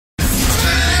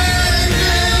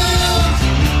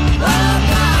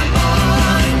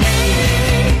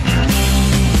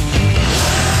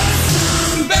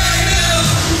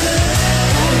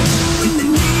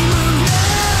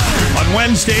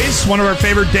Tuesdays, one of our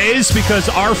favorite days, because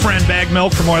our friend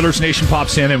Baggedmilk from Oilers Nation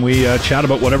pops in and we chat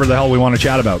about whatever the hell we want to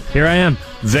chat about. Here I am.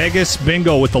 Vegas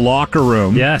bingo with the locker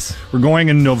room. Yes. We're going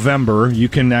in November. You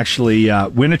can actually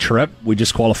win a trip. We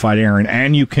just qualified Aaron.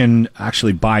 And you can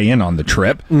actually buy in on the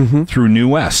trip through New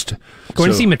West. Going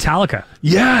to see Metallica.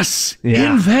 Yes!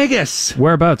 Yeah. In Vegas.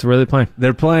 Whereabouts? Where are they playing?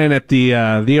 They're playing at the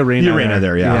arena. The arena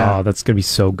there, yeah. Oh, that's going to be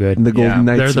so good. In the Golden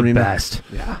Knights They're the arena. best.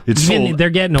 Yeah. They're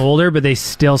getting older, but they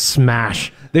still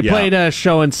smash. They played a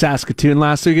show in Saskatoon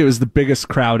last week. It was the biggest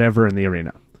crowd ever in the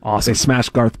arena. Awesome. They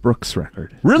smashed Garth Brooks'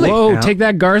 record. Really? Whoa, Yeah. take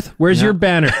that, Garth. Where's your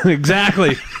banner?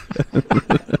 Exactly.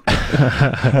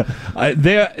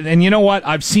 And you know what?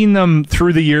 I've seen them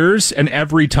through the years, and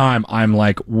every time I'm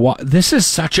like, "What? This is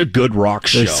such a good rock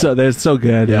show." They're so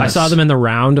good. Yeah. I saw them in the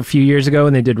round a few years ago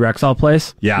when they did Rexall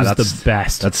Place. Yeah, it was that's the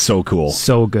best. That's so cool.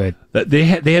 So good. They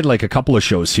had like a couple of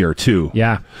shows here too.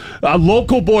 Yeah.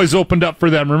 Local boys opened up for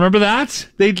them. Remember that?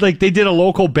 They did a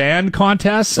local band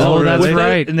contest. Oh, that's with it,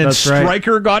 right. And then That's right.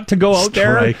 Striker got to go out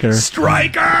there.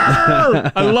 Striker!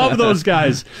 I love those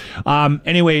guys.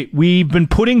 Anyway, we've been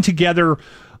putting together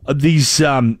these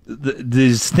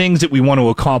things that we want to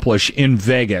accomplish in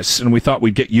Vegas, and we thought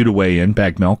we'd get you to weigh in,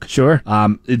 Baggedmilk. Sure.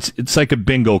 It's like a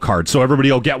bingo card, so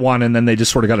everybody will get one, and then they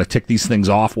just sort of got to tick these things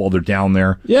off while they're down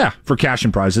there. Yeah. For cash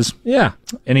and prizes. Yeah.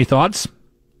 Any thoughts?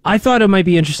 I thought it might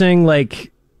be interesting,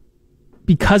 like,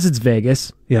 because it's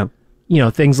Vegas, Yeah. you know,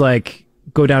 things like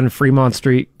go down to Fremont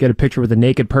Street, get a picture with a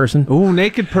naked person. Ooh,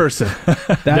 naked person.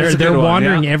 They're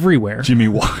wandering everywhere. Jimmy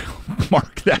Wild.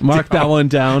 Mark that one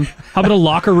down. How about a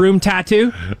locker room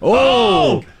tattoo?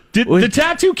 Oh! The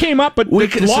tattoo came up, but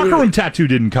the locker room tattoo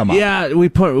didn't come up. Yeah, we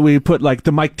put like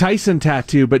the Mike Tyson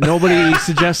tattoo, but nobody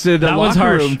suggested That a was locker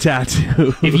harsh. room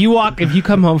tattoo. If you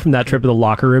come home from that trip with a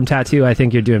locker room tattoo, I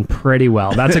think you're doing pretty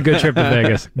well. That's a good trip to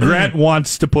Vegas. Grant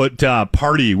wants to put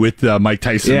party with Mike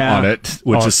Tyson on it,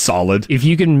 which is solid. If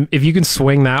you can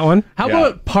swing that one. How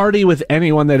about party with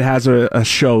anyone that has a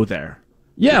show there?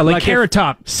 Yeah, like Carrot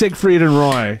Top. Siegfried and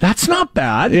Roy. That's not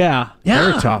bad. Yeah. Yeah.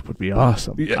 Carrot Top would be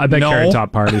awesome. I bet No. Carrot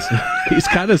Top parties. He's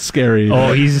kind of scary.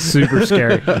 Oh, he's super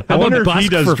scary. I wonder if he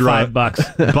does for drive.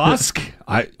 $5. Busk?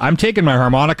 I'm taking my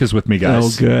harmonicas with me,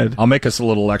 guys. Oh, good. I'll make us a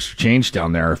little extra change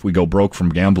down there if we go broke from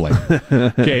gambling.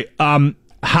 Okay.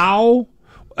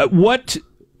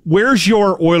 Where's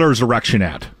your Oilers erection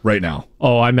at right now?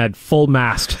 Oh, I'm at full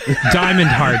mast. Diamond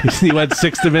hard. He went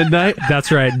 6 to midnight?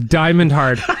 That's right. Diamond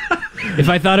hard. If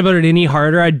I thought about it any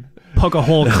harder, I'd poke a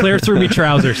hole clear through me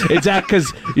trousers. Is that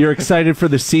because you're excited for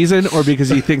the season or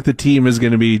because you think the team is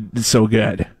going to be so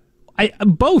good?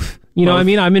 Both. You know, I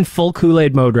mean, I'm in full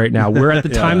Kool-Aid mode right now. We're at the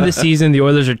time of the season. The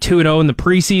Oilers are 2-0 in the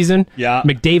preseason. Yeah.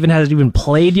 McDavid hasn't even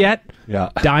played yet. Yeah.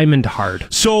 Diamond hard.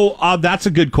 So that's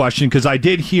a good question, because I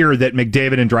did hear that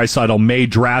McDavid and Draisaitl may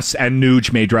dress, and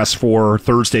Nuge may dress for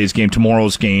Thursday's game,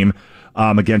 tomorrow's game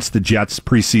against the Jets,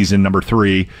 preseason number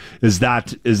 3. Is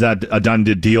that a done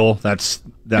deal? That's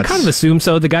I kind of assume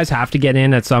so. The guys have to get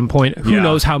in at some point. Who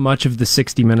knows how much of the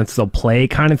 60 minutes they'll play,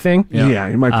 kind of thing. Yeah,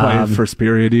 you might play the first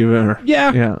period even.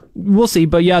 Yeah, we'll see.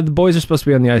 But yeah, the boys are supposed to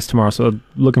be on the ice tomorrow, so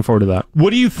looking forward to that.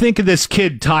 What do you think of this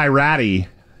kid, Ty Rattie?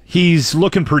 He's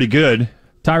looking pretty good.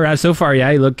 Ty Rattie, so far, yeah,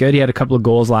 he looked good. He had a couple of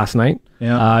goals last night.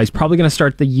 Yeah. He's probably going to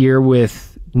start the year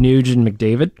with Nuge and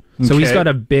McDavid. So he's got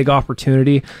a big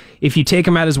opportunity. If you take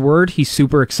him at his word, he's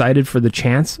super excited for the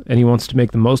chance, and he wants to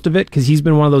make the most of it, because he's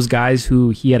been one of those guys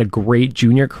who he had a great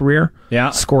junior career,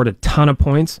 scored a ton of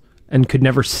points, and could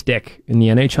never stick in the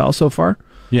NHL so far.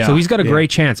 Yeah. So he's got a great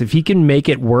chance. If he can make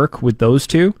it work with those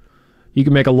two, he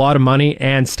can make a lot of money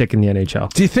and stick in the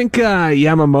NHL. Do you think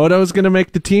Yamamoto is going to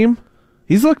make the team?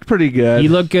 He's looked pretty good. He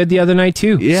looked good the other night,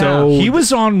 too. Yeah. So He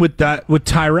was on with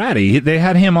Ty Rattie. They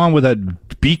had him on with a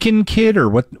Beacon kid, or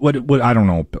what I don't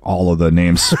know all of the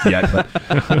names yet, but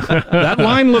that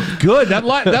line looked good. That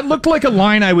looked like a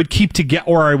line I would keep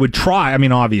or I would try. I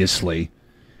mean, obviously.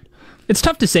 It's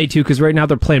tough to say, too, because right now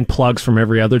they're playing plugs from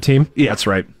every other team. Yeah, that's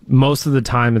right. Most of the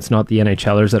time, it's not the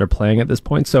NHLers that are playing at this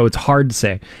point, so it's hard to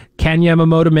say. Can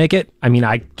Yamamoto make it? I mean,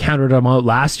 I counted him out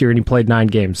last year, and he played 9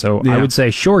 games, so I would say,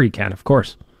 sure, he can, of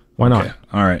course. Why not? Okay.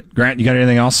 All right. Grant, you got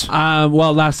anything else?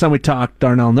 Well, last time we talked,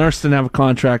 Darnell Nurse didn't have a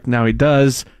contract. Now he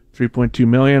does. $3.2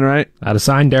 million, right? Out of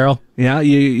sign, Daryl. Yeah,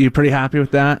 you pretty happy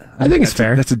with that? I think it's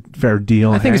fair. That's a fair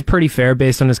deal. I think it's pretty fair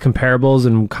based on his comparables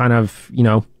and kind of,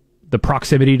 the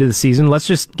proximity to the season. Let's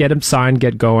just get him signed,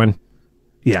 get going.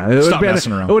 Yeah, it Stop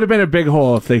messing around. It would have been a big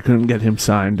hole if they couldn't get him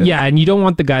signed. Yeah, and you don't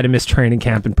want the guy to miss training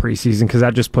camp in preseason because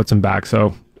that just puts him back.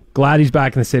 So glad he's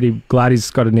back in the city. Glad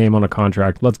he's got a name on a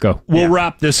contract. Let's go. We'll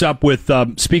wrap this up with,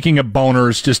 speaking of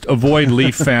boners, just avoid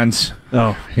Leaf fans.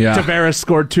 Oh, Yeah. Tavares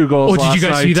scored 2 goals. Oh, did you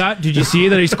guys last see night. that? Did you see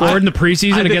that he scored in the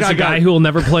preseason against a guy who will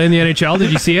never play in the NHL?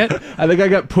 Did you see it? I think I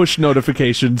got push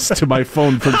notifications to my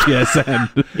phone from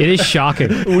TSN. It is shocking.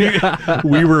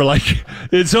 We were like,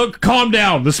 calm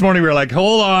down. This morning we were like,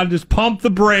 hold on, just pump the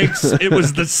brakes. It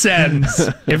was the Sens.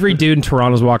 Every dude in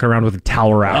Toronto's walking around with a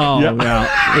towel wrap. Oh,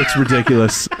 yeah. It's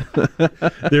ridiculous.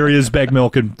 There he is,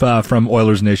 Baggedmilk from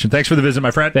Oilers Nation. Thanks for the visit,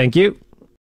 my friend. Thank you.